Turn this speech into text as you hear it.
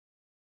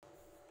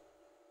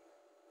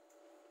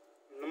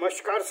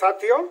नमस्कार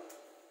साथियों,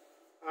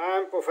 I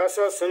am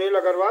Professor Sunil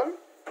Agarwal.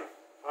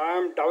 I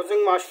am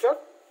Dowsing Master.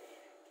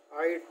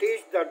 I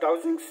teach the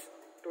Dowsings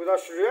to the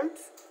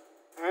students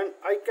and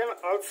I can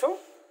also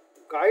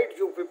guide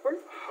you people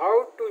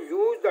how to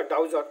use the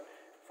Dowser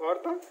for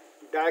the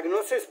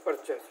diagnosis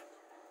purchase.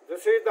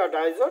 This is the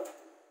Dowser.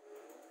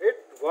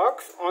 It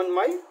works on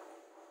my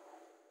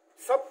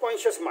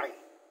subconscious mind.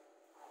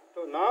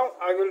 So now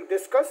I will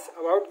discuss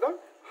about the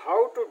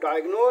how to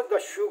diagnose the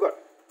sugar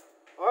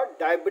or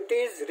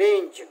diabetes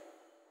range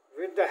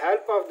with the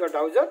help of the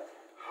Dowser.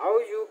 How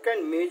you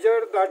can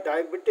measure the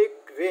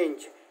diabetic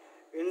range.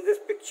 In this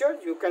picture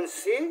you can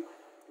see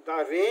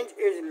the range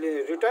is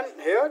written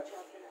here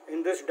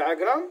in this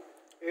diagram: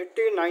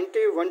 80,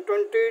 90,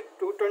 120,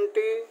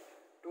 220,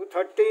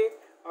 230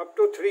 up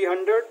to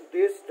 300.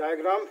 This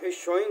diagram is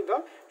showing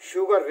the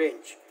sugar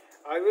range.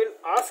 I will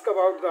ask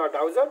about the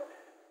Dowser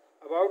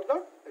about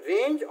the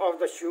range of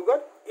the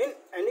sugar in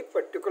any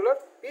particular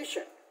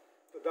patient.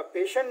 So the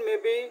patient may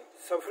be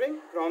suffering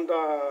from the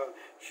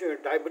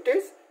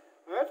diabetes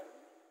or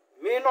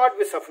may not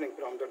be suffering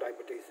from the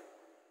diabetes.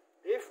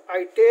 If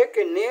I take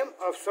a name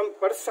of some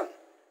person,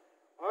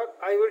 or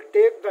I will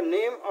take the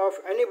name of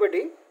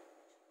anybody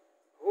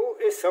who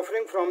is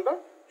suffering from the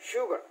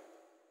sugar,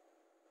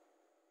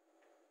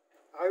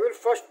 I will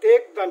first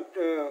take the,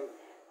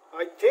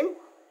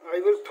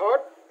 I will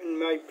thought in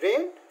my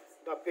brain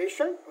the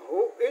patient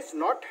who is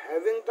not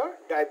having the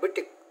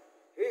diabetic.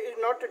 He is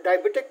not a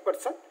diabetic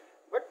person,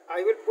 but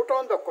I will put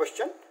on the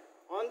question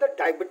on the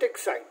diabetic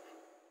side,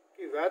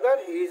 whether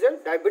he is a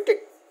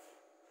diabetic.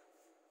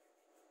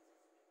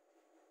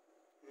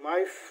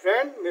 My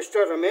friend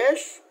Mr.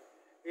 Ramesh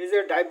is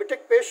a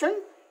diabetic patient.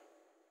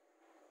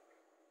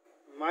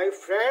 My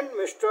friend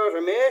Mr.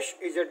 Ramesh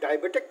is a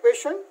diabetic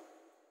patient.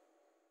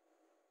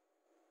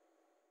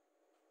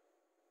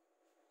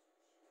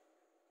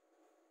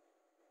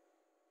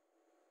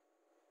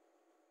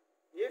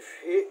 If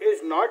he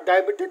is not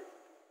diabetic,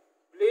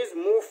 please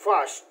move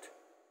fast.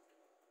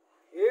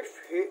 If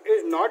he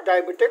is not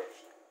diabetic,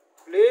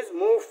 please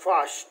move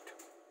fast.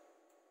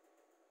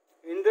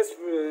 In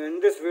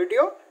this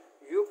video,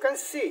 you can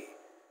see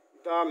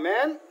the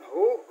man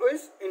who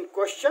is in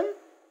question.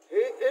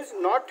 He is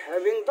not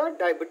having the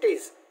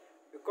diabetes,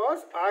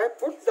 because I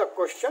put the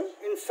question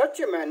in such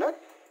a manner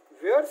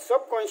where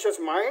subconscious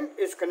mind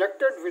is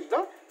connected with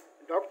the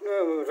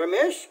Dr.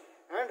 Ramesh,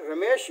 and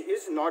Ramesh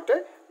is not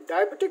a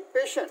diabetic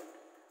patient.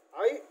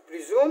 I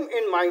presume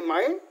in my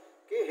mind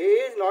that he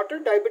is not a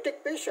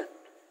diabetic patient.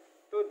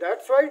 So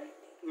that's why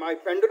my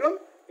pendulum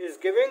is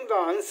giving the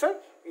answer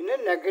in a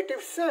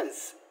negative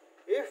sense.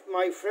 If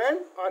my friend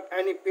or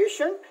any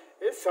patient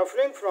is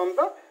suffering from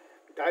the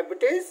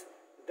diabetes,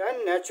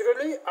 then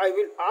naturally I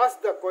will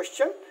ask the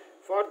question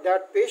for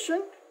that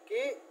patient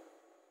that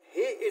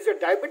he is a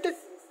diabetic.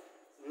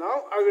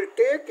 Now I will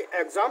take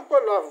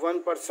example of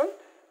one person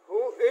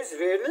who is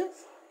really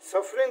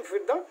suffering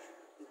with the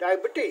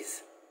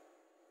diabetes.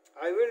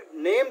 I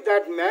will name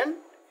that man.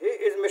 He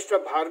is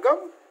Mr.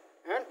 Bhargav,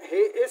 and he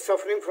is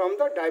suffering from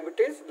the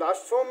diabetes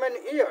last so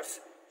many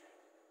years.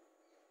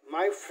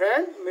 My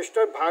friend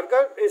Mr.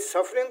 Bhargav is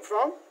suffering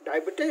from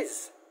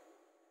diabetes.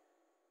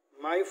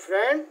 My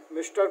friend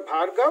Mr.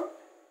 Bhargav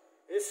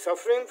is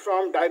suffering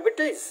from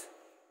diabetes.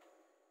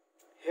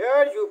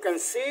 Here you can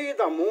see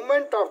the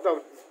movement of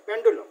the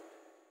pendulum.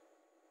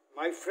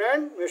 My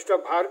friend Mr.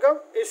 Bhargav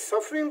is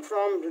suffering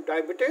from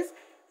diabetes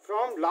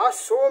from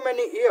last so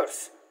many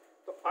years.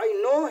 So I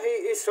know he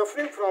is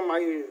suffering from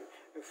my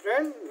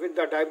friend with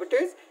the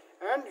diabetes,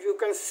 and you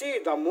can see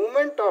the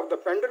movement of the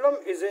pendulum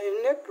is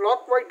in a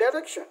clockwise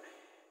direction.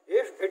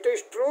 If it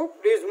is true,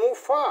 please move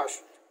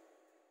fast.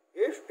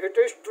 If it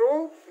is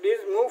true, please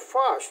move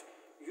fast.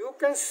 You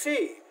can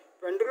see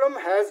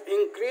pendulum has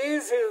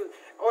increased its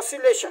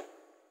oscillation.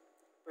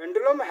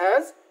 Pendulum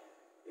has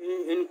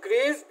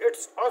increased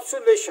its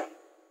oscillation.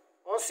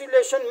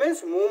 Oscillation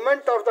means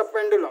movement of the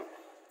pendulum.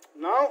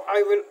 Now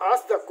I will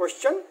ask the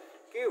question,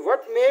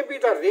 what may be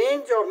the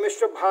range of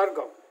Mr.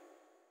 Bhargav?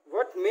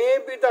 What may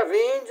be the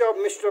range of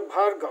Mr.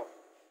 Bhargav?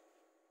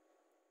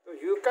 So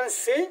you can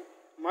see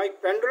my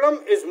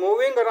pendulum is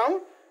moving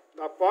around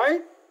the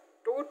point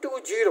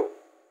 220.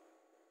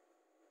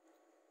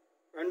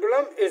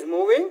 Pendulum is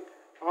moving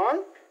on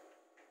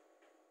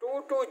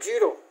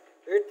 220.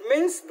 It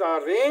means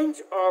the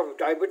range of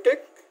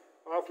diabetic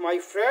of my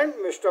friend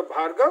Mr.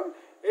 Bhargav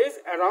is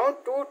around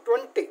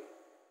 220.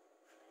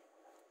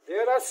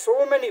 There are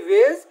so many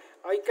ways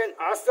I can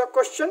ask the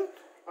question.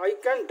 I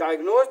can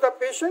diagnose the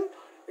patient.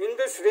 In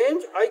this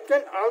range, I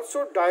can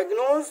also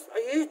diagnose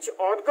each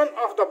organ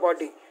of the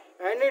body,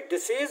 any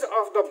disease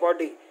of the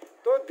body.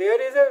 So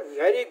there is a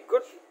very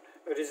good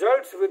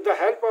results with the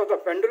help of the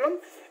pendulum.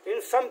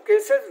 In some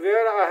cases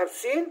where I have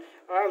seen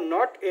I am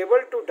not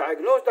able to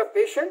diagnose the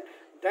patient,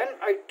 then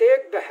I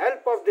take the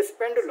help of this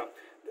pendulum.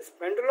 This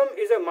pendulum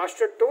is a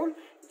master tool,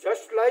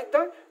 just like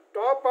the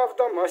top of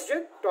the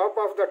masjid, top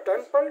of the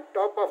temple,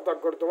 top of the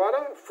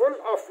gurdwara, full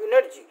of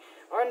energy.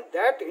 And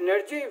that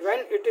energy,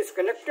 when it is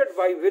connected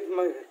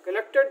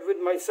with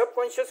my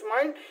subconscious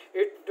mind,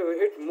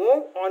 it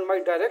move on my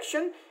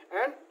direction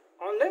and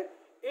on the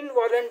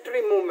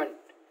involuntary movement.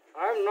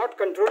 I am not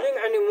controlling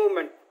any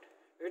movement.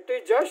 It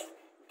is just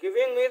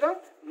giving me the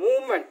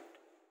movement,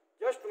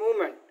 just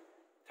movement.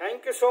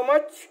 Thank you so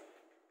much.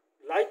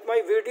 Like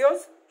my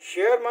videos,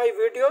 share my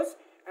videos,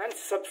 and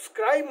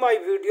subscribe my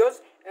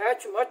videos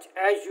as much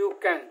as you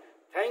can.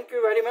 Thank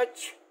you very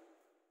much.